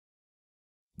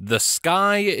The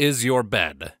Sky is Your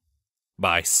Bed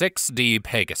by 6D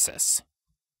Pegasus.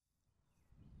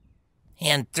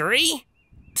 And 3,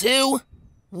 2,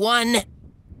 1,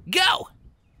 go!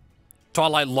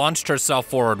 Twilight launched herself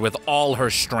forward with all her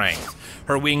strength,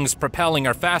 her wings propelling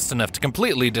her fast enough to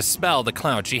completely dispel the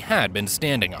cloud she had been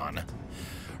standing on.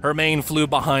 Her mane flew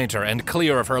behind her and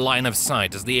clear of her line of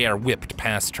sight as the air whipped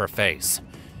past her face.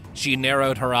 She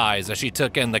narrowed her eyes as she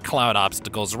took in the cloud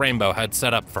obstacles Rainbow had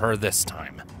set up for her this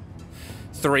time.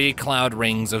 3 cloud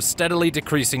rings of steadily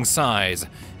decreasing size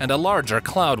and a larger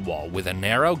cloud wall with a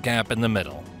narrow gap in the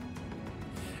middle.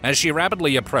 As she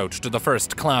rapidly approached the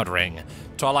first cloud ring,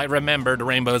 Twilight remembered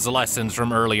Rainbow's lessons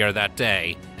from earlier that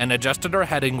day and adjusted her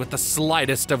heading with the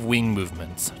slightest of wing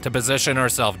movements to position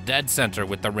herself dead center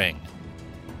with the ring.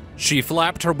 She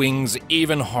flapped her wings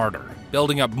even harder,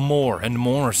 building up more and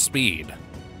more speed.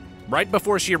 Right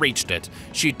before she reached it,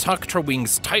 she tucked her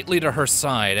wings tightly to her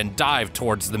side and dived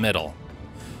towards the middle.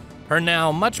 Her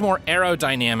now much more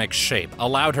aerodynamic shape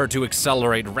allowed her to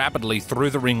accelerate rapidly through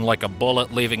the ring like a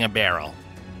bullet leaving a barrel.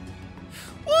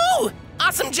 Woo!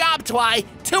 Awesome job, Twi!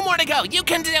 2 more to go, you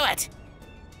can do it!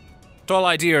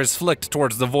 Twilight's ears flicked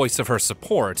towards the voice of her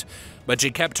support, but she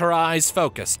kept her eyes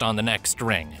focused on the next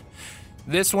ring.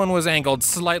 This one was angled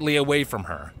slightly away from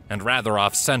her and rather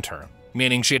off-center,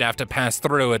 meaning she'd have to pass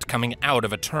through it coming out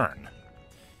of a turn.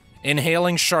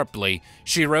 Inhaling sharply,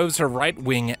 she rose her right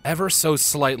wing ever so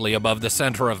slightly above the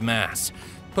center of mass,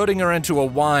 putting her into a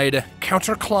wide,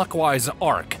 counterclockwise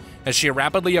arc as she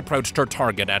rapidly approached her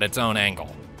target at its own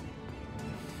angle.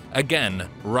 Again,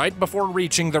 right before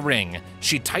reaching the ring,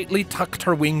 she tightly tucked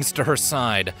her wings to her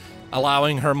side,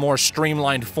 allowing her more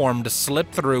streamlined form to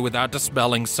slip through without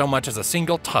dispelling so much as a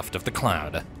single tuft of the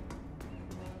cloud.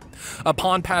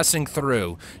 Upon passing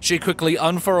through, she quickly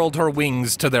unfurled her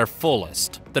wings to their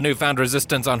fullest, the newfound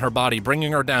resistance on her body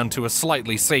bringing her down to a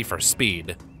slightly safer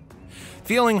speed.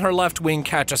 Feeling her left wing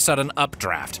catch a sudden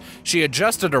updraft, she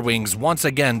adjusted her wings once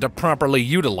again to properly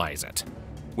utilize it.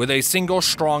 With a single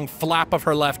strong flap of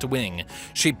her left wing,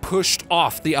 she pushed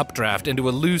off the updraft into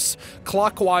a loose,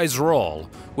 clockwise roll,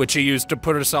 which she used to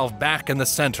put herself back in the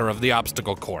center of the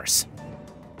obstacle course.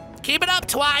 Keep it up,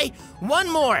 Twi!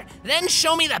 1 more, then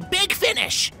show me the big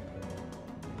finish!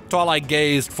 Twilight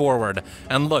gazed forward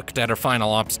and looked at her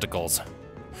final obstacles.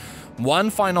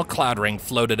 1 final cloud ring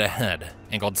floated ahead,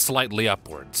 angled slightly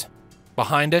upwards.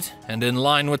 Behind it, and in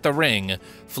line with the ring,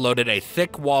 floated a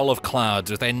thick wall of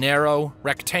clouds with a narrow,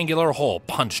 rectangular hole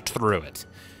punched through it.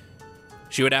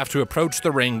 She would have to approach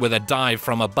the ring with a dive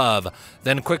from above,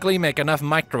 then quickly make enough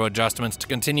micro-adjustments to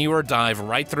continue her dive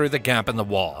right through the gap in the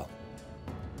wall.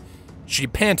 She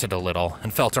panted a little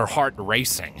and felt her heart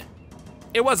racing.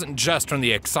 It wasn't just from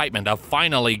the excitement of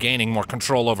finally gaining more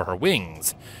control over her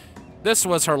wings. This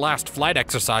was her last flight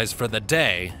exercise for the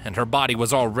day, and her body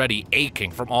was already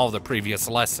aching from all the previous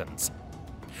lessons.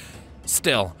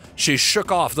 Still, she shook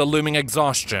off the looming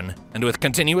exhaustion and with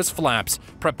continuous flaps,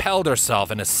 propelled herself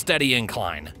in a steady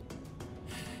incline.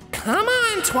 Come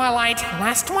on, Twilight,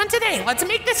 last one today, let's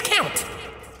make this count!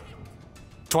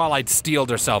 Twilight steeled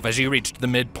herself as she reached the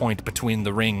midpoint between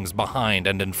the rings behind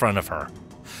and in front of her.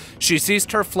 She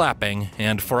ceased her flapping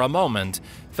and, for a moment,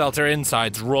 felt her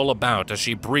insides roll about as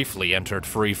she briefly entered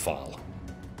freefall.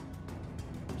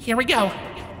 Here we go.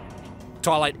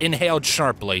 Twilight inhaled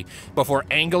sharply before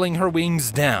angling her wings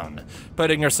down,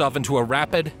 putting herself into a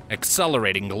rapid,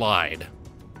 accelerating glide.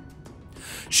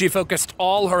 She focused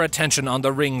all her attention on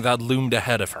the ring that loomed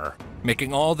ahead of her,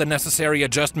 making all the necessary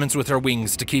adjustments with her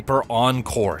wings to keep her on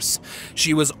course.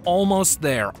 She was almost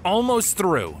there, almost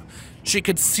through. She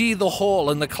could see the hole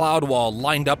in the cloud wall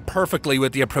lined up perfectly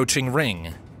with the approaching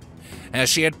ring. As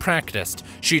she had practiced,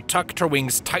 she tucked her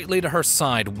wings tightly to her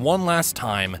side one last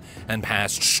time and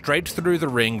passed straight through the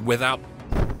ring without...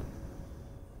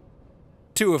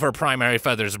 2 of her primary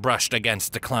feathers brushed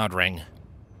against the cloud ring.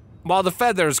 While the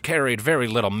feathers carried very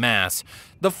little mass,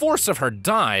 the force of her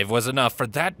dive was enough for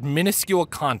that minuscule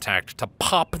contact to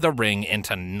pop the ring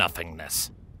into nothingness.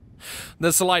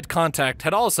 The slight contact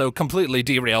had also completely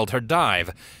derailed her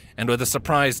dive, and with a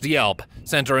surprised yelp,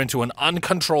 sent her into an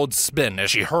uncontrolled spin as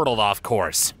she hurtled off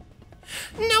course.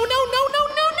 No, no, no, no,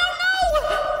 no, no,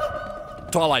 no!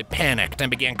 Twilight panicked and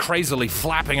began crazily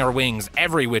flapping her wings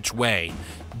every which way,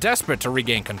 desperate to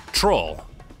regain control,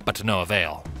 but to no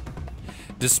avail.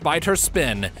 Despite her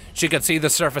spin, she could see the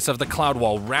surface of the cloud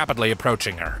wall rapidly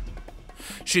approaching her.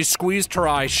 She squeezed her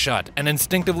eyes shut and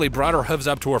instinctively brought her hooves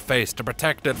up to her face to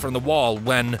protect it from the wall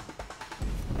when...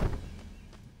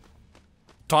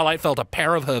 Twilight felt a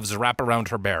pair of hooves wrap around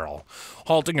her barrel,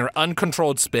 halting her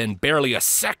uncontrolled spin barely a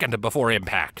second before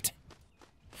impact.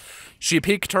 She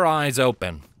peeked her eyes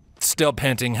open still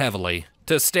panting heavily,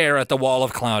 to stare at the wall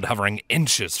of cloud hovering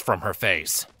inches from her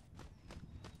face.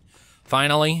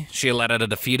 Finally, she let out a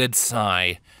defeated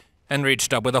sigh and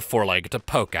reached up with a foreleg to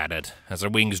poke at it as her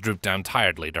wings drooped down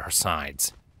tiredly to her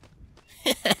sides.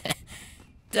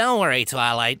 Don't worry,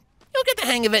 Twilight. You'll get the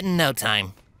hang of it in no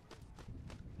time.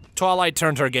 Twilight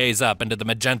turned her gaze up into the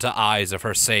magenta eyes of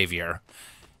her savior,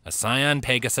 a cyan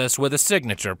pegasus with a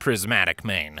signature prismatic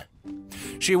mane.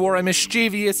 She wore a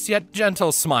mischievous yet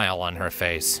gentle smile on her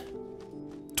face.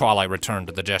 Twilight returned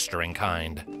to the gesturing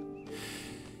kind.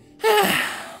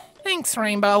 Thanks,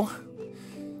 Rainbow.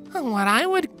 What I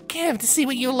would give to see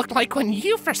what you looked like when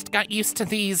you first got used to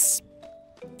these.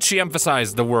 She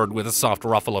emphasized the word with a soft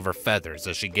ruffle of her feathers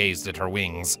as she gazed at her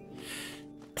wings.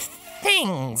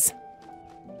 Things.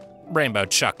 Rainbow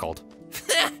chuckled.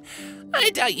 I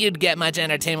doubt you'd get much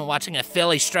entertainment watching a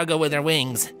filly struggle with her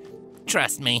wings.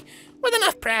 Trust me, with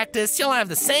enough practice, you'll have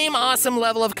the same awesome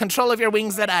level of control of your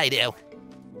wings that I do.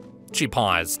 She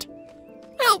paused.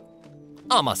 Well,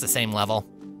 almost the same level.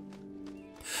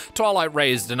 Twilight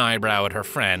raised an eyebrow at her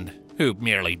friend, who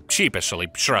merely sheepishly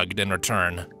shrugged in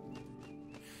return.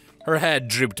 Her head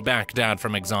drooped back down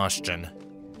from exhaustion.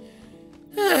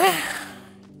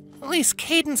 At least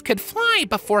Cadence could fly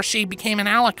before she became an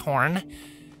alicorn,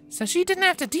 so she didn't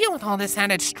have to deal with all this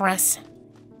added stress.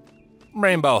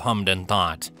 Rainbow hummed in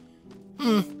thought.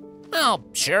 Well,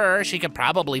 sure, she could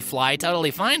probably fly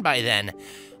totally fine by then.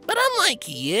 But unlike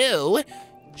you,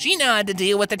 she now had to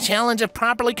deal with the challenge of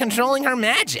properly controlling her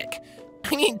magic.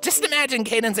 I mean, just imagine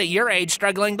Cadence at your age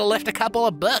struggling to lift a couple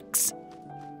of books.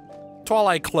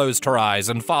 Twilight closed her eyes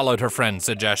and followed her friend's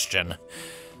suggestion.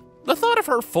 The thought of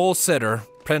her full sitter,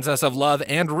 Princess of Love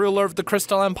and ruler of the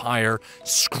Crystal Empire,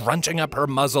 scrunching up her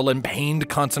muzzle in pained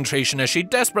concentration as she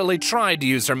desperately tried to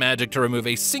use her magic to remove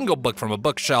a single book from a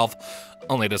bookshelf,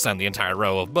 only to send the entire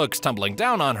row of books tumbling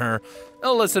down on her,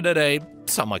 elicited a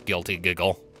somewhat guilty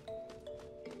giggle.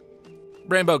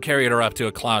 Rainbow carried her up to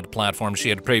a cloud platform she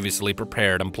had previously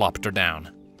prepared and plopped her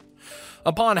down.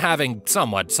 Upon having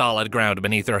somewhat solid ground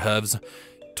beneath her hooves,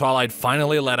 Twilight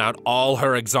finally let out all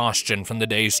her exhaustion from the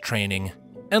day's training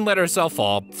and let herself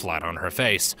fall flat on her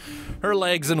face, her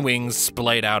legs and wings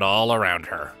splayed out all around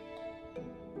her.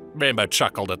 Rainbow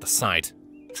chuckled at the sight.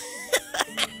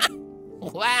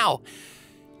 Wow.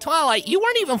 Twilight, you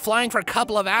weren't even flying for a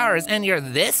couple of hours and you're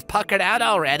this puckered out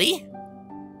already?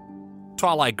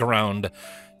 Twilight groaned,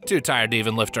 too tired to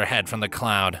even lift her head from the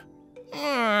cloud.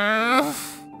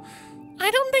 I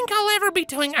don't think I'll ever be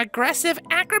doing aggressive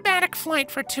acrobatic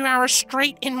flight for 2 hours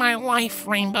straight in my life,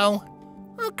 Rainbow.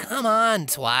 Oh, come on,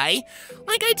 Twi.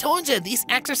 Like I told you, these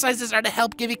exercises are to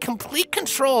help give you complete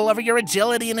control over your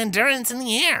agility and endurance in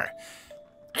the air.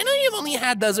 I know you've only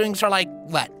had those wings for like,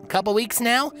 what, a couple weeks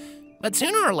now? But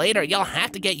sooner or later, you'll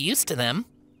have to get used to them.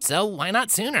 So why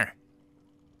not sooner?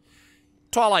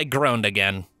 Twilight groaned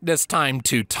again, this time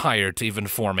too tired to even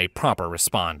form a proper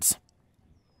response.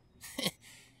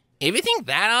 If you think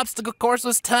that obstacle course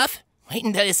was tough, wait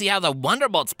until you see how the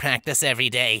Wonderbolts practice every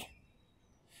day.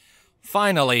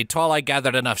 Finally, Twilight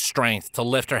gathered enough strength to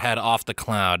lift her head off the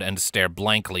cloud and stare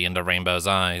blankly into Rainbow's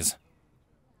eyes.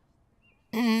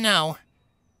 No.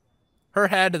 Her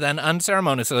head then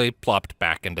unceremoniously plopped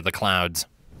back into the clouds.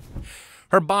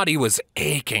 Her body was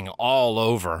aching all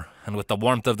over, and with the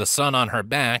warmth of the sun on her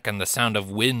back and the sound of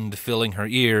wind filling her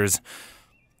ears,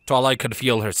 Twilight could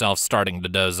feel herself starting to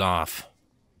doze off.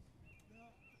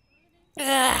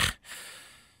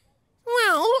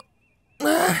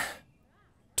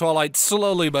 Twilight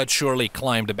slowly but surely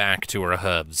climbed back to her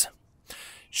hooves.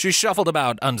 She shuffled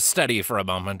about unsteady for a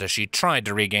moment as she tried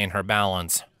to regain her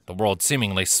balance, the world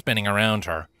seemingly spinning around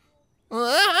her.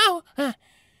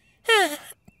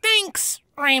 Thanks,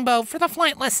 Rainbow, for the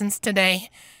flight lessons today.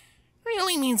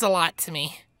 Really means a lot to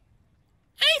me.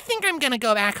 I think I'm gonna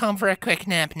go back home for a quick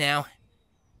nap now.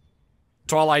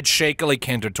 Twilight shakily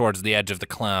cantered towards the edge of the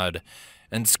cloud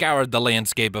and scoured the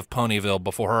landscape of Ponyville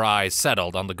before her eyes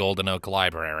settled on the Golden Oak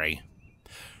Library.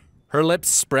 Her lips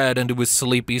spread into a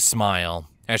sleepy smile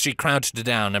as she crouched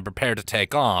down and prepared to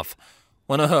take off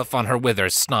when a hoof on her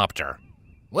withers stopped her.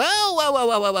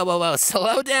 Whoa,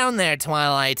 slow down there,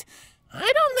 Twilight. I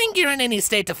don't think you're in any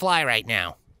state to fly right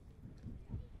now.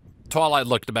 Twilight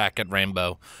looked back at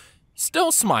Rainbow,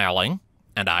 still smiling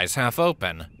and eyes half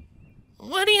open.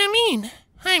 What do you mean?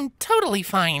 I'm totally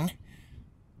fine.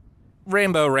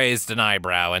 Rainbow raised an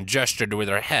eyebrow and gestured with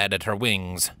her head at her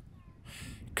wings.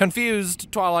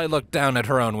 Confused, Twilight looked down at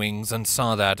her own wings and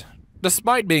saw that,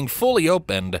 despite being fully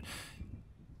opened,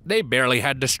 they barely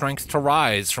had the strength to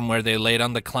rise from where they laid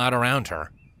on the cloud around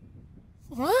her.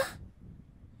 What?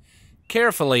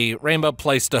 Carefully, Rainbow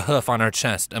placed a hoof on her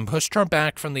chest and pushed her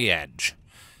back from the edge.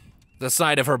 The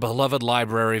sight of her beloved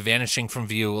library vanishing from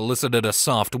view elicited a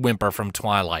soft whimper from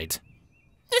Twilight.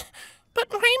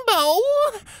 But Rainbow,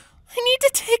 I need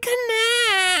to take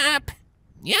a nap.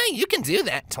 Yeah, you can do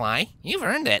that, Twi. You've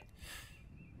earned it.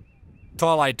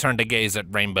 Twilight turned to gaze at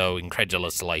Rainbow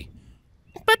incredulously.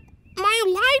 But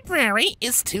my library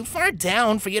is too far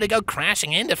down for you to go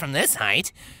crashing into from this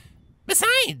height.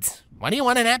 Besides, why do you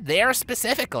want to nap there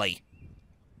specifically?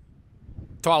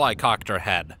 Twilight cocked her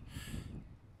head.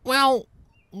 Well,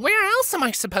 where else am I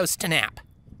supposed to nap?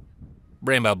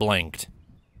 Rainbow blinked.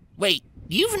 Wait,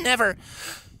 you've never...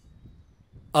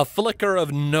 A flicker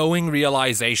of knowing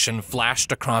realization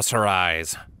flashed across her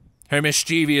eyes. Her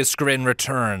mischievous grin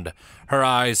returned, her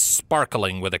eyes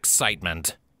sparkling with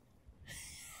excitement.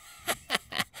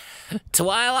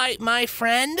 Twilight, my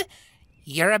friend,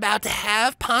 you're about to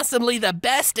have possibly the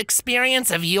best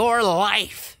experience of your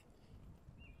life.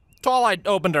 Twilight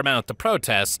opened her mouth to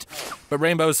protest, but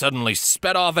Rainbow suddenly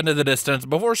sped off into the distance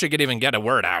before she could even get a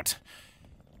word out.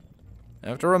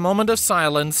 After a moment of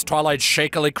silence, Twilight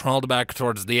shakily crawled back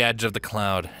towards the edge of the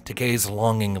cloud to gaze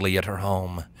longingly at her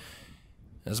home.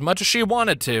 As much as she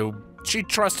wanted to, she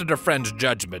trusted her friend's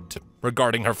judgment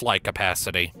regarding her flight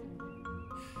capacity.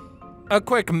 A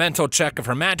quick mental check of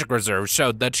her magic reserve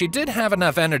showed that she did have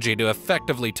enough energy to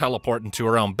effectively teleport into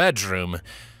her own bedroom,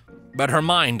 but her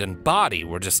mind and body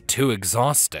were just too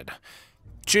exhausted.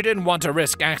 She didn't want to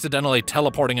risk accidentally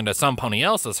teleporting into somebody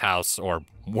else's house, or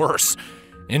worse,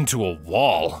 into a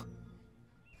wall.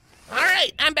 All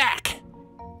right, I'm back.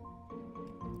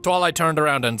 Twilight turned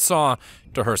around and saw,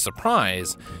 to her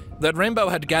surprise, that Rainbow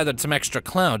had gathered some extra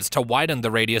clouds to widen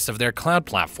the radius of their cloud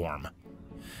platform.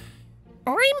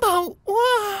 Rainbow,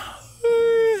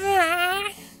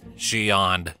 she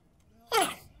yawned.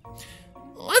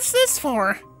 What's this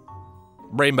for?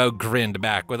 Rainbow grinned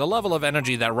back with a level of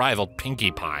energy that rivaled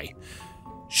Pinkie Pie.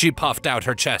 She puffed out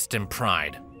her chest in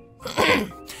pride.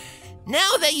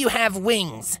 Now that you have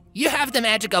wings, you have the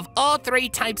magic of all three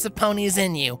types of ponies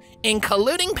in you,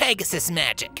 including Pegasus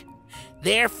magic.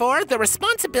 Therefore, the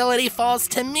responsibility falls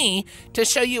to me to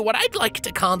show you what I'd like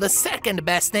to call the second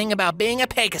best thing about being a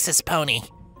Pegasus pony.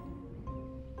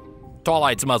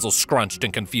 Twilight's muzzle scrunched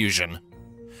in confusion.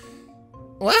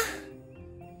 What?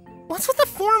 What's with the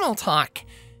formal talk?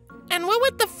 And what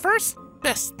would the first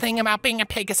best thing about being a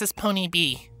Pegasus pony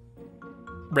be?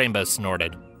 Rainbow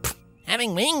snorted.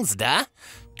 Having wings, duh.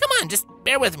 Come on, just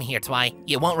bear with me here, Twi.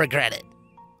 You won't regret it.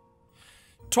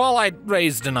 Twilight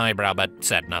raised an eyebrow but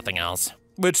said nothing else,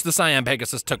 which the Cyan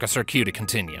Pegasus took as her cue to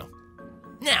continue.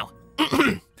 Now,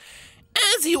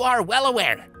 as you are well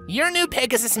aware, your new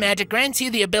Pegasus magic grants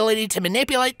you the ability to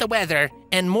manipulate the weather,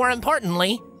 and more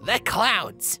importantly, the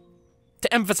clouds.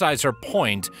 To emphasize her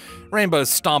point, Rainbow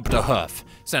stomped a hoof,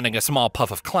 sending a small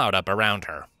puff of cloud up around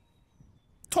her.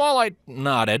 Twilight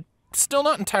nodded, still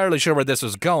not entirely sure where this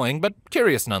was going, but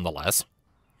curious nonetheless.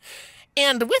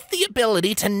 And with the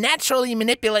ability to naturally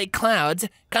manipulate clouds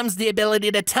comes the ability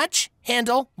to touch,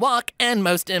 handle, walk, and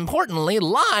most importantly,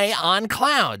 lie on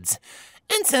clouds.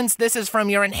 And since this is from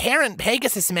your inherent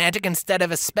Pegasus magic instead of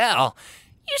a spell,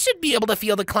 you should be able to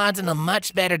feel the clouds in a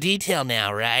much better detail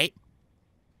now, right?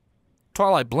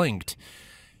 Twilight blinked.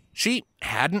 She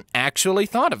hadn't actually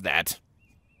thought of that.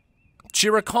 She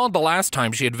recalled the last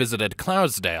time she had visited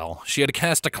Cloudsdale, she had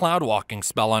cast a cloud walking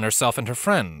spell on herself and her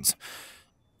friends.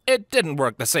 It didn't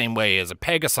work the same way as a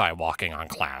Pegasi walking on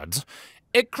clouds.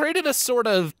 It created a sort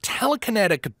of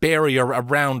telekinetic barrier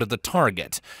around the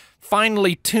target,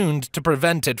 finely tuned to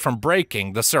prevent it from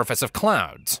breaking the surface of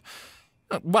clouds.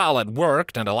 While it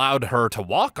worked and allowed her to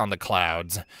walk on the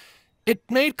clouds, it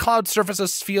made cloud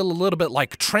surfaces feel a little bit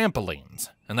like trampolines,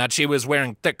 and that she was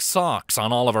wearing thick socks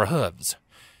on all of her hooves.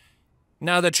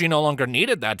 Now that she no longer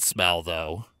needed that spell,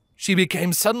 though, she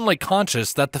became suddenly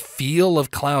conscious that the feel of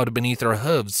cloud beneath her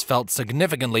hooves felt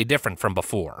significantly different from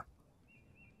before.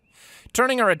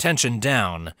 Turning her attention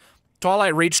down,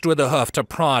 Twilight reached with a hoof to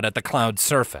prod at the cloud's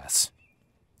surface.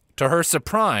 To her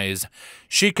surprise,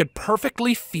 she could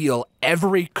perfectly feel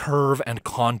every curve and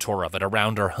contour of it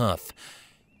around her hoof,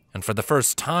 and for the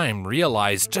first time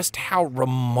realized just how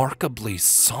remarkably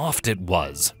soft it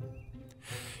was.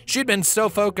 She'd been so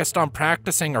focused on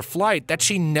practicing her flight that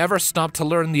she never stopped to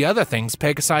learn the other things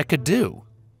Pegasi could do.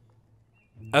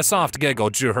 A soft giggle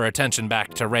drew her attention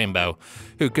back to Rainbow,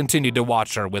 who continued to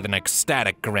watch her with an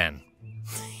ecstatic grin.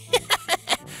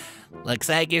 Looks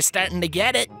like you're starting to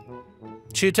get it.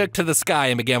 She took to the sky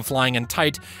and began flying in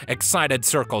tight, excited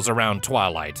circles around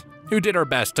Twilight, who did her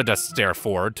best to just stare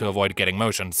forward to avoid getting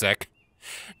motion sick.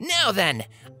 Now then,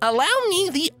 allow me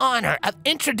the honor of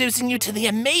introducing you to the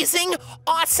amazing,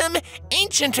 awesome,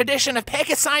 ancient tradition of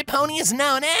Pegasi ponies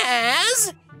known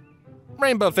as...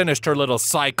 Rainbow finished her little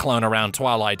cyclone around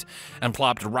Twilight and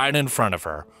plopped right in front of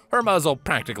her, her muzzle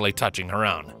practically touching her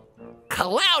own.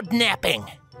 Cloud napping.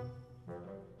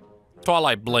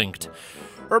 Twilight blinked,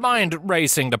 her mind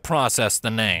racing to process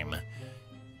the name.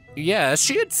 Yes,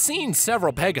 she had seen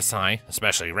several Pegasi,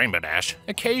 especially Rainbow Dash,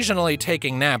 occasionally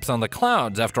taking naps on the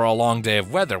clouds after a long day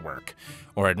of weather work,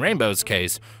 or in Rainbow's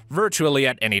case, virtually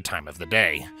at any time of the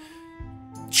day.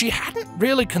 She hadn't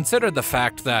really considered the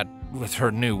fact that, with her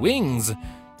new wings,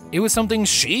 it was something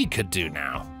she could do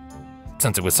now,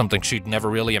 since it was something she'd never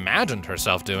really imagined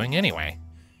herself doing anyway.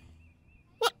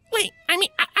 Wait, I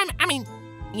mean,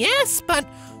 yes, but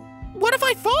what if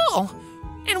I fall?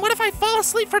 And what if I fall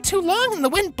asleep for too long and the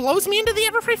wind blows me into the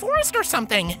Everfree Forest or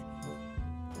something?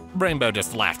 Rainbow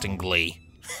just laughed in glee.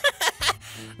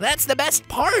 That's the best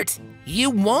part.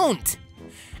 You won't.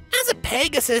 As a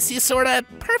Pegasus, you sort of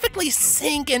perfectly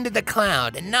sink into the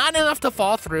cloud, not enough to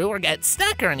fall through or get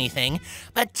stuck or anything,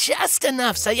 but just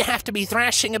enough so you have to be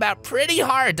thrashing about pretty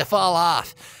hard to fall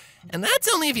off. And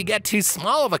that's only if you get too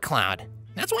small of a cloud.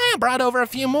 That's why I brought over a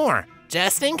few more,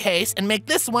 just in case, and make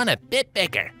this one a bit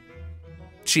bigger.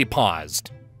 She paused.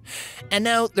 And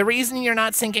no, the reason you're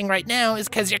not sinking right now is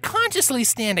because you're consciously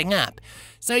standing up,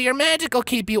 so your magic will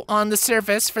keep you on the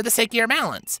surface for the sake of your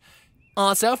balance.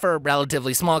 Also, for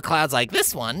relatively small clouds like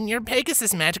this one, your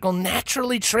Pegasus magic will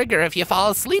naturally trigger if you fall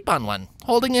asleep on one,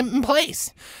 holding it in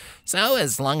place. So,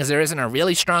 as long as there isn't a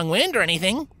really strong wind or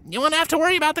anything, you won't have to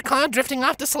worry about the cloud drifting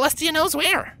off to Celestia knows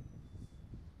where.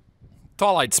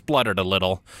 Twilight spluttered a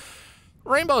little.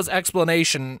 Rainbow's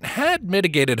explanation had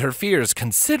mitigated her fears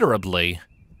considerably,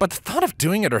 but the thought of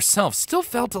doing it herself still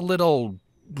felt a little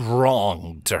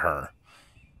wrong to her.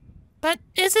 But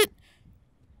is it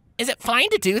fine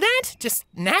to do that? Just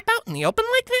nap out in the open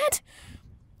like that?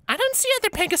 I don't see other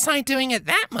Pegasi doing it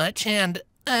that much, and,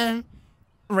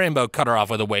 Rainbow cut her off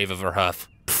with a wave of her hoof.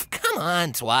 Come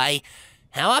on, Twy.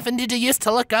 How often did you used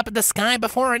to look up at the sky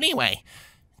before anyway?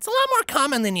 It's a lot more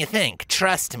common than you think,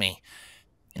 trust me.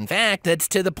 In fact, it's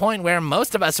to the point where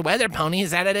most of us weather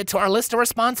ponies added it to our list of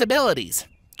responsibilities,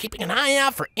 keeping an eye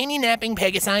out for any napping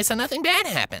Pegasi so nothing bad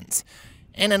happens.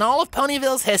 And in all of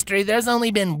Ponyville's history, there's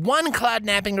only been one cloud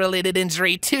napping related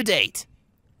injury to date.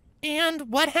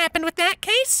 And what happened with that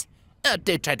case? Oh,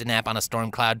 dude tried to nap on a storm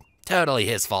cloud. Totally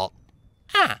his fault.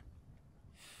 Ah.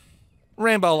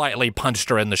 Rainbow lightly punched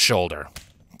her in the shoulder.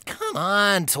 Come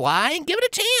on, Twy, give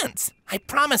it a chance. I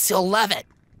promise you'll love it.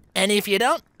 And if you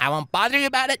don't, I won't bother you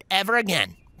about it ever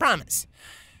again. Promise.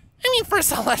 I mean, for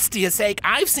Celestia's sake,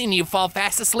 I've seen you fall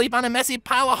fast asleep on a messy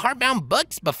pile of hardbound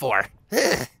books before.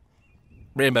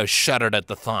 Rainbow shuddered at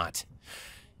the thought.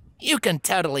 You can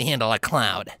totally handle a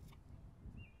cloud.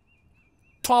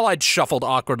 Twilight shuffled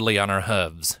awkwardly on her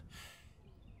hooves.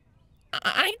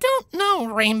 I don't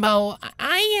know, Rainbow.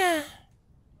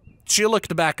 She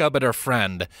looked back up at her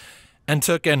friend and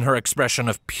took in her expression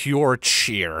of pure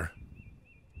cheer.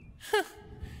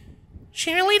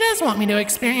 She really does want me to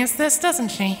experience this, doesn't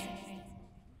she?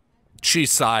 She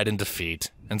sighed in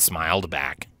defeat and smiled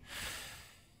back.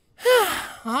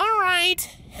 All right,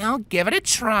 I'll give it a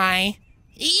try.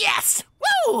 Yes!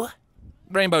 Woo!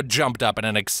 Rainbow jumped up in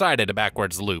an excited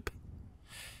backwards loop.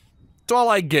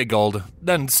 Twilight giggled,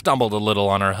 then stumbled a little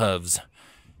on her hooves.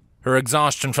 Her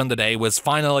exhaustion from the day was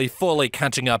finally fully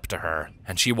catching up to her,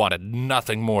 and she wanted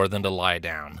nothing more than to lie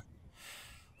down.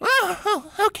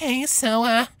 Oh, okay,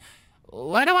 so,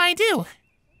 what do I do?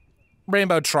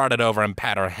 Rainbow trotted over and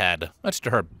pat her head, much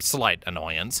to her slight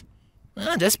annoyance.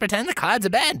 Well, just pretend the cloud's a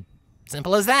bed.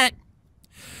 Simple as that.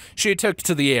 She took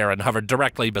to the air and hovered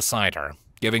directly beside her,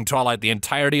 giving Twilight the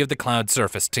entirety of the cloud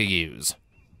surface to use.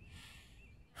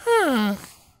 A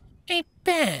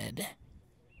bed.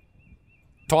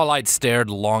 Twilight stared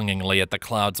longingly at the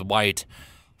cloud's white,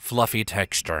 fluffy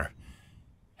texture.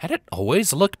 Had it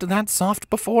always looked that soft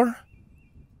before?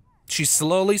 She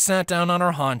slowly sat down on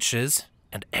her haunches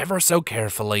and ever so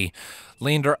carefully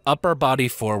leaned her upper body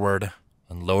forward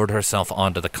and lowered herself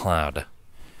onto the cloud.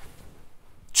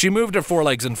 She moved her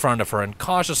forelegs in front of her and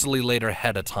cautiously laid her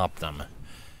head atop them.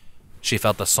 She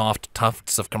felt the soft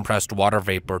tufts of compressed water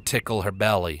vapor tickle her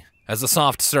belly as the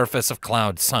soft surface of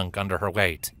cloud sunk under her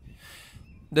weight.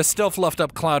 The still fluffed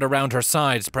up cloud around her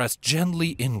sides pressed gently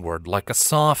inward like a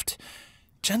soft,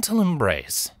 gentle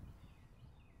embrace.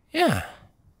 Yeah,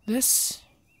 this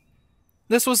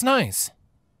was nice.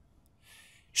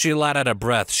 She let out a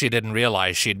breath she didn't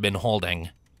realize she'd been holding.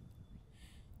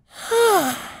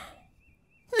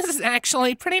 This is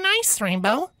actually pretty nice,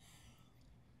 Rainbow.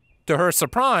 To her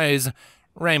surprise,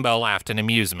 Rainbow laughed in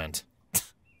amusement.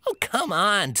 Oh, come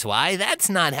on, Twi. That's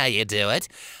not how you do it.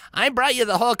 I brought you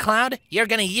the whole cloud. You're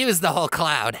gonna use the whole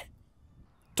cloud.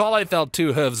 Twilight felt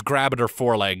two hooves grab at her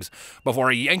forelegs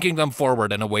before yanking them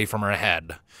forward and away from her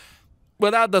head.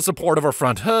 Without the support of her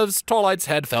front hooves, Twilight's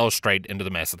head fell straight into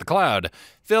the mess of the cloud,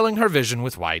 filling her vision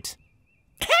with white.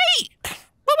 Hey!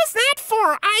 What was that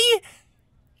for?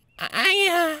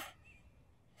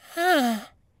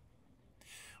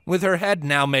 With her head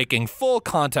now making full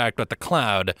contact with the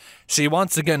cloud, she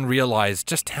once again realized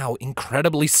just how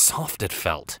incredibly soft it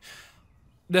felt.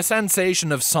 The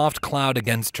sensation of soft cloud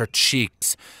against her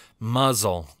cheeks,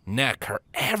 muzzle, neck, her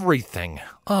everything.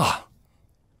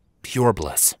 Pure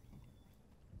bliss.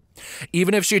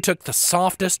 Even if she took the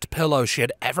softest pillow she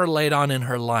had ever laid on in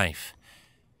her life,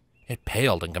 it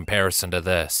paled in comparison to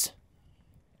this.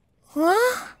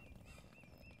 Huh?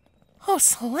 Oh,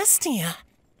 Celestia.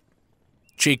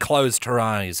 She closed her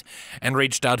eyes and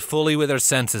reached out fully with her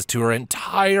senses to her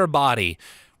entire body,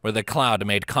 where the cloud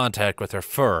made contact with her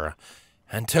fur,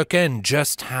 and took in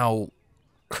just how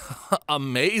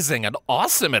amazing and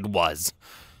awesome it was.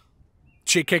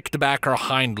 She kicked back her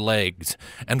hind legs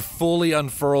and fully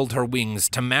unfurled her wings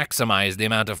to maximize the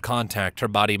amount of contact her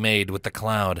body made with the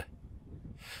cloud.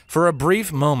 For a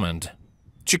brief moment,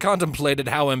 she contemplated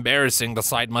how embarrassing the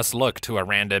sight must look to a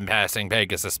random passing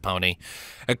Pegasus pony.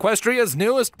 Equestria's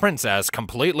newest princess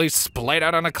completely splayed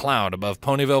out on a cloud above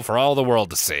Ponyville for all the world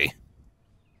to see.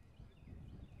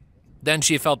 Then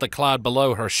she felt the cloud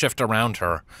below her shift around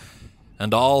her,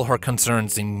 and all her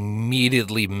concerns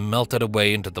immediately melted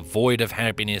away into the void of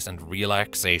happiness and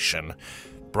relaxation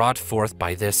brought forth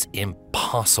by this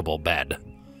impossible bed.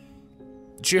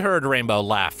 She heard Rainbow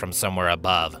laugh from somewhere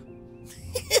above.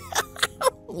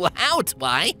 Wow,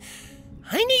 Twi.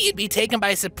 I knew you'd be taken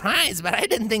by surprise, but I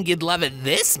didn't think you'd love it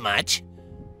this much.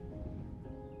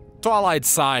 Twilight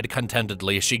sighed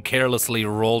contentedly as she carelessly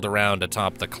rolled around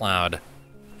atop the cloud.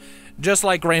 Just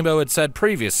like Rainbow had said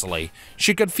previously,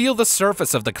 she could feel the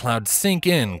surface of the cloud sink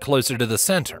in closer to the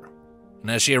center.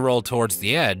 And as she rolled towards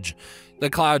the edge, the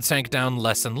cloud sank down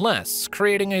less and less,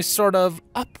 creating a sort of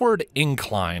upward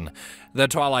incline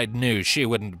that Twilight knew she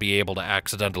wouldn't be able to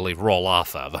accidentally roll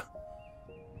off of.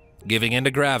 Giving in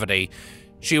to gravity,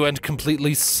 she went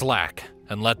completely slack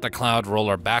and let the cloud roll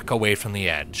her back away from the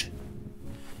edge.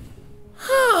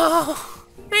 Oh,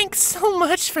 thanks so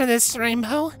much for this,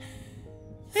 Rainbow.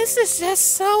 This is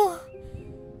just so...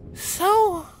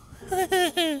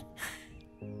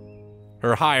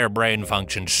 Her higher brain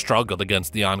function struggled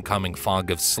against the oncoming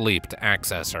fog of sleep to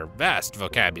access her vast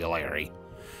vocabulary.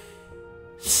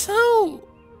 So...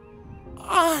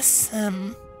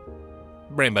 awesome.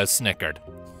 Rainbow snickered.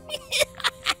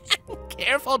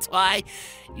 Careful, Twi.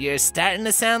 You're starting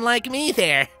to sound like me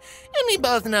there. And we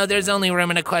both know there's only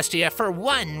room in Equestria for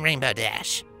one Rainbow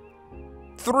Dash.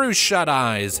 Through shut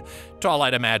eyes,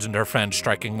 Twilight imagined her friend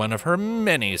striking one of her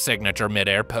many signature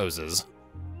mid-air poses.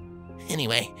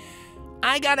 Anyway,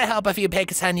 I gotta help a few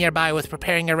Pegasus nearby with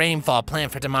preparing a rainfall plan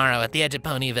for tomorrow at the edge of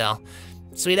Ponyville.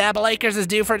 Sweet Apple Acres is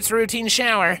due for its routine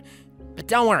shower, but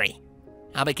don't worry.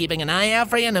 I'll be keeping an eye out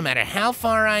for you no matter how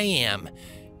far I am.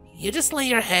 You just lay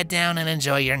your head down and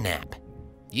enjoy your nap.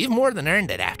 You've more than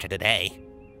earned it after today.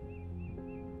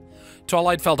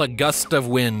 Twilight felt a gust of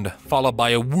wind, followed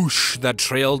by a whoosh that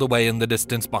trailed away in the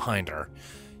distance behind her,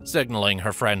 signaling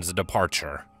her friend's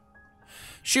departure.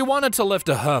 She wanted to lift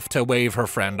a hoof to wave her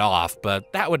friend off,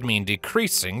 but that would mean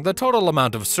decreasing the total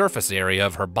amount of surface area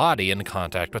of her body in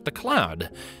contact with the cloud,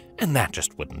 and that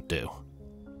just wouldn't do.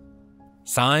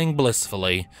 Sighing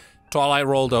blissfully, Twilight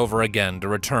rolled over again to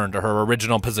return to her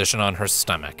original position on her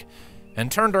stomach,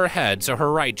 and turned her head so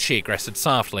her right cheek rested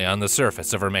softly on the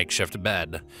surface of her makeshift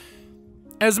bed.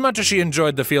 As much as she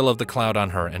enjoyed the feel of the cloud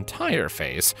on her entire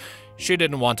face, she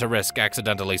didn't want to risk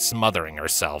accidentally smothering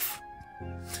herself.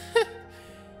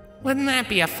 Wouldn't that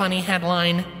be a funny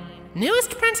headline?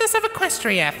 Newest princess of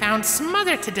Equestria found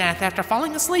smothered to death after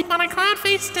falling asleep on a cloud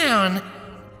face down.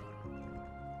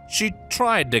 She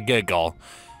tried to giggle,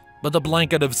 but the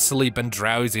blanket of sleep and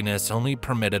drowsiness only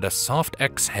permitted a soft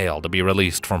exhale to be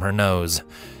released from her nose.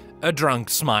 A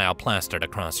drunk smile plastered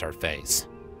across her face.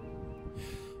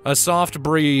 A soft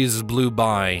breeze blew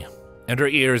by, and her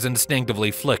ears instinctively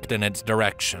flicked in its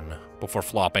direction before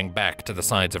flopping back to the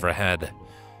sides of her head.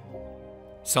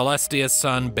 Celestia's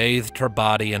sun bathed her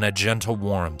body in a gentle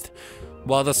warmth,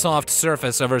 while the soft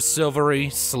surface of her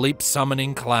silvery,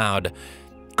 sleep-summoning cloud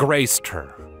graced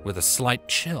her with a slight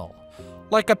chill,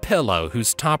 like a pillow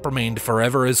whose top remained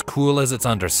forever as cool as its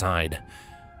underside.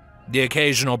 The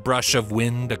occasional brush of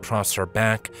wind across her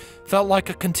back felt like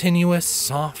a continuous,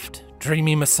 soft,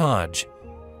 dreamy massage.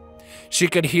 She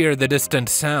could hear the distant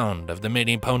sound of the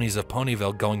mating ponies of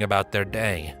Ponyville going about their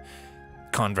day.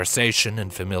 Conversation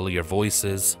in familiar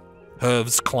voices,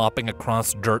 hooves clopping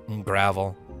across dirt and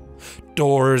gravel,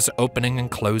 doors opening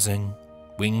and closing,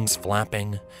 wings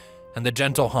flapping, and the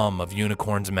gentle hum of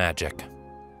unicorn's magic.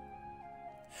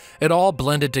 It all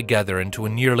blended together into a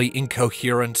nearly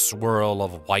incoherent swirl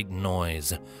of white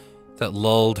noise that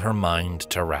lulled her mind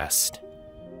to rest.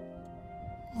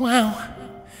 Wow.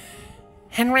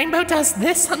 And Rainbow does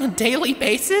this on a daily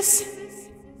basis?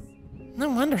 No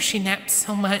wonder she naps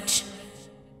so much.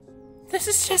 This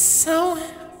is just so...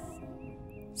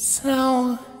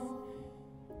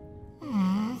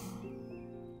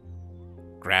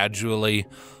 Gradually,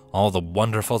 all the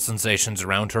wonderful sensations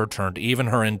around her turned even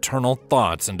her internal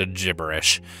thoughts into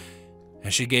gibberish,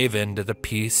 as she gave in to the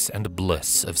peace and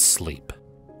bliss of sleep.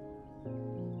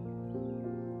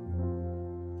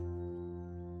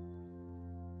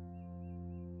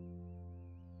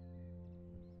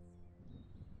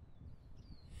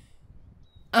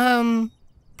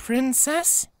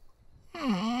 Princess?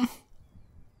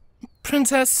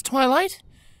 Princess Twilight?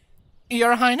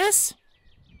 Your Highness?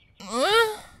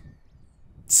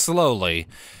 Slowly,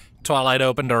 Twilight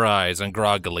opened her eyes and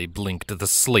groggily blinked the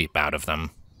sleep out of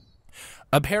them.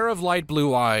 A pair of light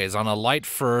blue eyes on a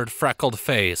light-furred, freckled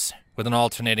face with an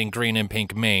alternating green and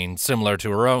pink mane similar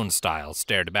to her own style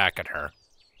stared back at her.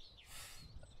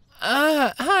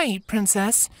 Hi,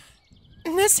 Princess.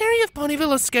 This area of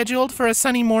Ponyville is scheduled for a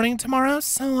sunny morning tomorrow,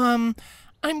 so, I'm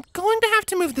going to have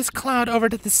to move this cloud over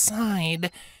to the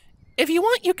side. If you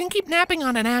want, you can keep napping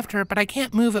on it after, but I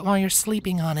can't move it while you're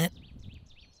sleeping on it.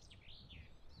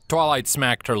 Twilight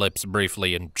smacked her lips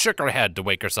briefly and shook her head to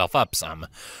wake herself up some,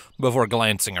 before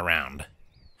glancing around.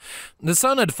 The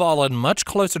sun had fallen much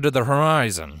closer to the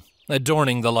horizon,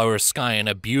 adorning the lower sky in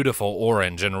a beautiful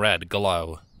orange and red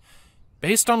glow.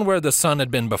 Based on where the sun had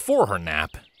been before her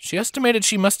nap, she estimated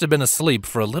she must have been asleep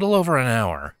for a little over an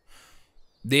hour.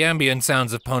 The ambient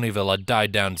sounds of Ponyville had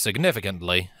died down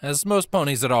significantly, as most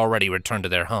ponies had already returned to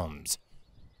their homes.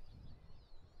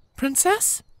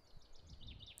 Princess?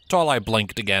 Twilight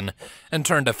blinked again and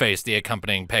turned to face the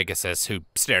accompanying Pegasus, who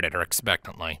stared at her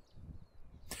expectantly.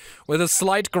 With a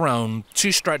slight groan,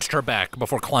 she stretched her back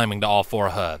before climbing to all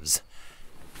four hooves.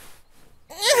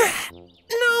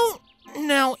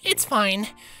 No, it's fine.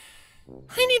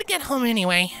 I need to get home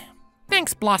anyway.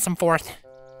 Thanks, Blossomforth.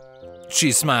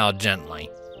 She smiled gently.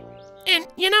 And,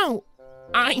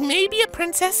 I may be a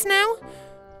princess now,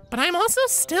 but I'm also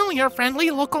still your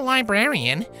friendly local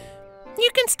librarian. You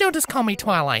can still just call me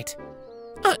Twilight.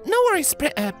 No worries,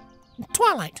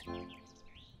 Twilight.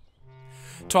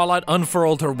 Twilight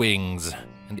unfurled her wings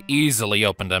and easily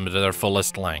opened them to their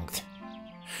fullest length.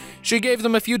 She gave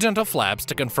them a few gentle flaps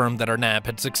to confirm that her nap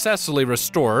had successfully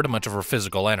restored much of her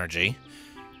physical energy.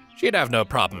 She'd have no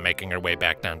problem making her way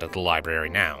back down to the library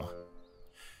now.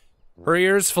 Her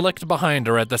ears flicked behind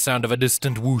her at the sound of a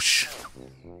distant whoosh.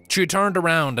 She turned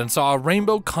around and saw a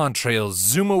rainbow contrail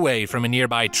zoom away from a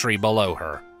nearby tree below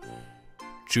her.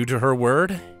 True to her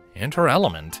word and her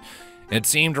element, it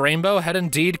seemed Rainbow had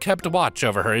indeed kept watch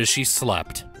over her as she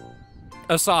slept.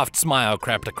 A soft smile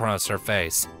crept across her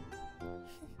face.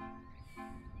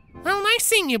 Well, nice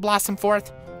seeing you,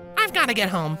 Blossomforth. I've got to get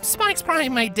home. Spike's probably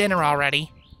made dinner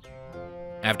already.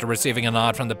 After receiving a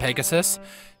nod from the Pegasus,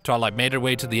 Twilight made her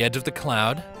way to the edge of the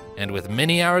cloud, and with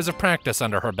many hours of practice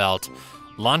under her belt,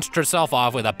 launched herself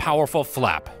off with a powerful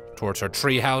flap towards her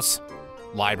treehouse,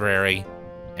 library,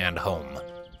 and home.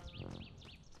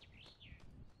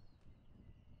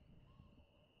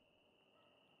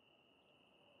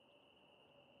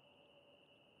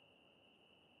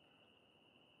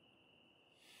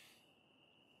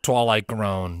 Twilight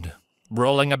groaned,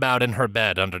 rolling about in her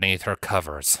bed underneath her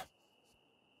covers.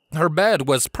 Her bed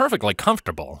was perfectly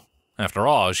comfortable. After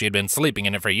all, she had been sleeping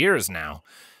in it for years now,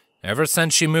 ever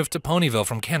since she moved to Ponyville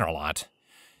from Canterlot.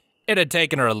 It had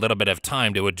taken her a little bit of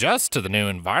time to adjust to the new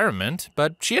environment,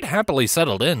 but she had happily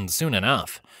settled in soon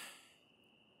enough.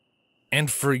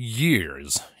 And for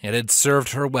years, it had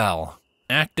served her well,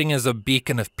 acting as a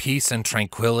beacon of peace and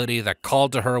tranquility that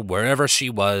called to her wherever she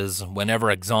was, whenever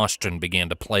exhaustion began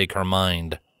to plague her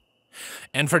mind.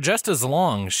 And for just as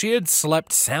long, she had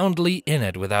slept soundly in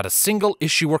it without a single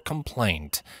issue or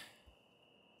complaint.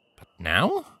 But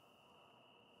now?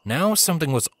 Now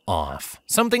something was off.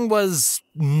 Something was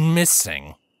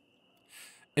missing.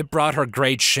 It brought her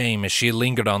great shame as she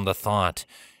lingered on the thought,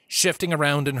 shifting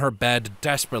around in her bed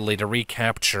desperately to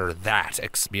recapture that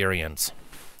experience.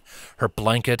 Her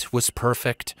blanket was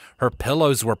perfect, her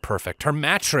pillows were perfect, her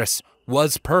mattress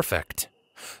was perfect.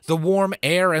 The warm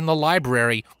air in the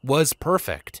library was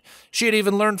perfect. She had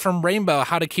even learned from Rainbow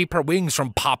how to keep her wings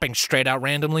from popping straight out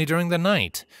randomly during the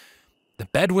night. The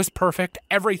bed was perfect.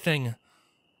 Everything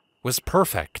was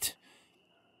perfect.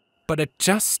 But it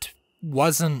just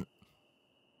wasn't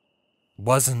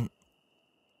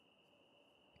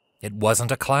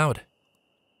a cloud.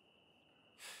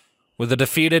 With a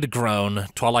defeated groan,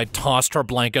 Twilight tossed her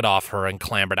blanket off her and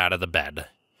clambered out of the bed.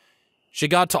 She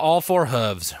got to all four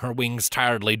hooves, her wings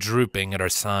tiredly drooping at her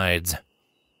sides.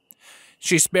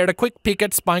 She spared a quick peek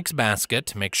at Spike's basket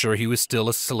to make sure he was still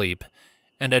asleep,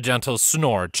 and a gentle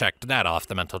snore checked that off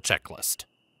the mental checklist.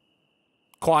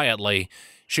 Quietly,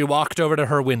 she walked over to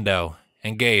her window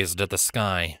and gazed at the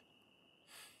sky.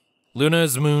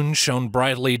 Luna's moon shone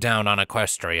brightly down on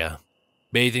Equestria,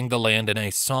 bathing the land in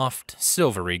a soft,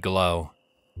 silvery glow.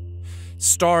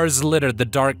 Stars littered the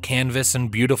dark canvas in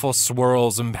beautiful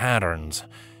swirls and patterns,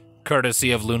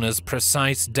 courtesy of Luna's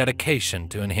precise dedication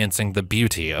to enhancing the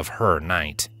beauty of her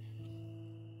night.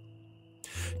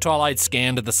 Twilight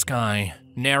scanned the sky,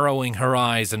 narrowing her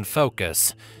eyes in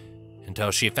focus, until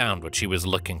she found what she was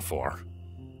looking for.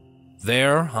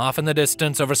 There, off in the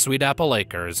distance over Sweet Apple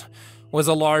Acres, was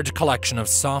a large collection of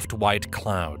soft white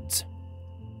clouds.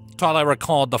 Twilight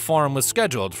recalled the farm was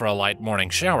scheduled for a light morning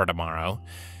shower tomorrow,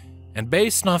 and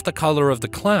based off the color of the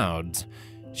clouds,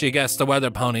 she guessed the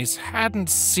weather ponies hadn't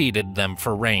seeded them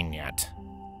for rain yet.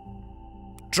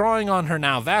 Drawing on her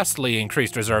now vastly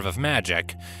increased reserve of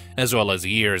magic, as well as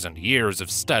years and years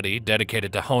of study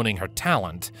dedicated to honing her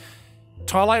talent,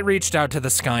 Twilight reached out to the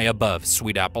sky above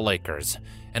Sweet Apple Acres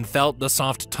and felt the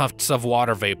soft tufts of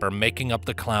water vapor making up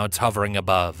the clouds hovering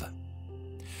above.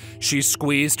 She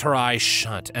squeezed her eyes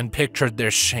shut and pictured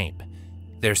their shape,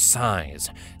 their size,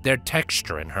 their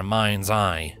texture in her mind's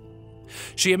eye.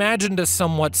 She imagined a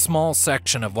somewhat small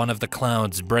section of one of the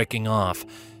clouds breaking off,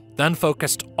 then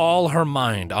focused all her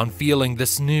mind on feeling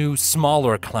this new,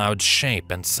 smaller cloud's shape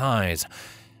and size,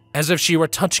 as if she were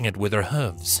touching it with her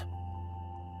hooves.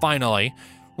 Finally,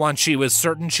 once she was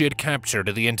certain she had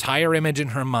captured the entire image in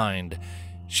her mind,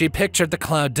 she pictured the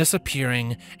cloud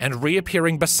disappearing and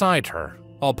reappearing beside her,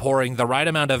 while pouring the right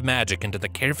amount of magic into the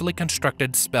carefully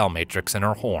constructed spell matrix in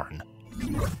her horn.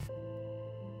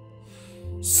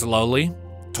 Slowly,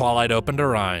 Twilight opened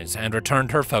her eyes and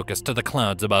returned her focus to the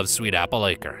clouds above Sweet Apple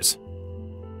Acres.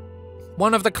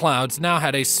 One of the clouds now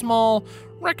had a small,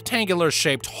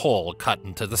 rectangular-shaped hole cut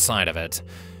into the side of it.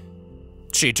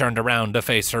 She turned around to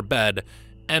face her bed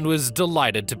and was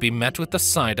delighted to be met with the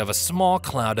sight of a small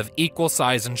cloud of equal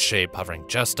size and shape hovering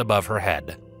just above her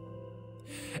head.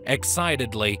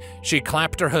 Excitedly, she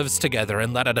clapped her hooves together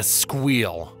and let out a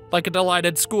squeal, like a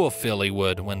delighted school filly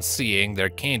would when seeing their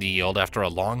candy yield after a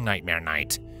long nightmare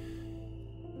night.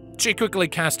 She quickly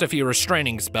cast a few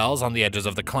restraining spells on the edges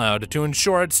of the cloud to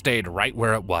ensure it stayed right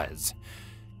where it was.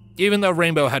 Even though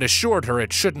Rainbow had assured her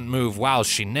it shouldn't move while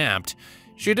she napped,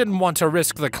 she didn't want to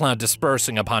risk the cloud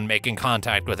dispersing upon making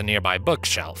contact with a nearby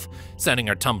bookshelf, sending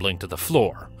her tumbling to the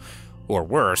floor. Or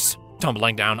worse,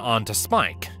 tumbling down onto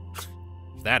Spike.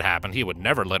 If that happened, he would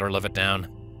never let her live it down.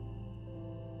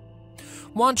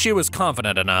 Once she was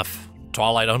confident enough,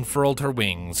 Twilight unfurled her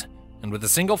wings, and with a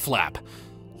single flap,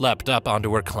 leapt up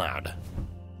onto her cloud.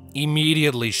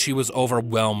 Immediately, she was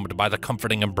overwhelmed by the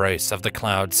comforting embrace of the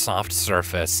cloud's soft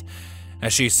surface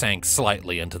as she sank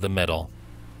slightly into the middle.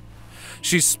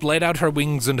 She splayed out her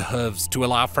wings and hooves to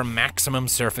allow for maximum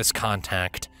surface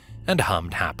contact and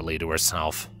hummed happily to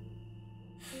herself.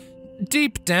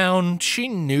 Deep down, she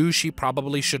knew she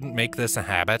probably shouldn't make this a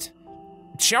habit.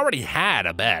 She already had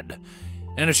a bed,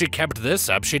 and if she kept this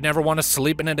up, she'd never want to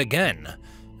sleep in it again.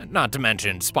 Not to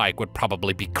mention, Spike would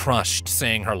probably be crushed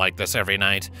seeing her like this every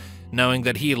night, knowing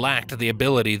that he lacked the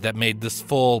ability that made this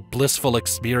full, blissful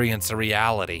experience a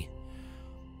reality.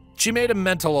 She made a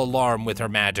mental alarm with her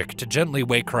magic to gently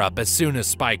wake her up as soon as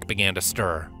Spike began to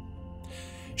stir.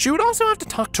 She would also have to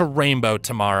talk to Rainbow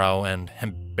tomorrow and,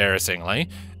 embarrassingly,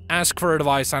 ask for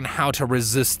advice on how to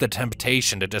resist the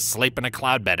temptation to just sleep in a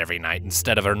cloud bed every night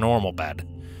instead of her normal bed.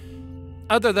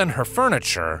 Other than her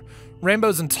furniture,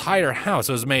 Rainbow's entire house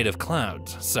was made of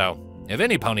clouds, so if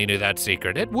any pony knew that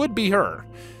secret, it would be her.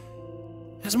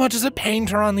 As much as it pained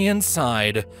her on the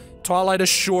inside, Twilight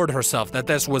assured herself that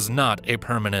this was not a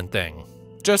permanent thing.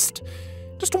 Just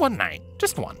one night,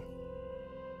 just one.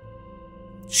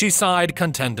 She sighed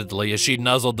contentedly as she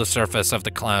nuzzled the surface of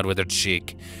the cloud with her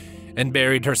cheek and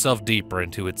buried herself deeper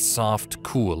into its soft,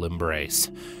 cool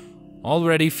embrace,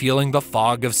 already feeling the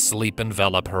fog of sleep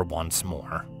envelop her once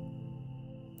more.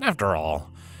 After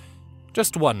all,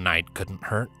 just one night couldn't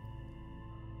hurt.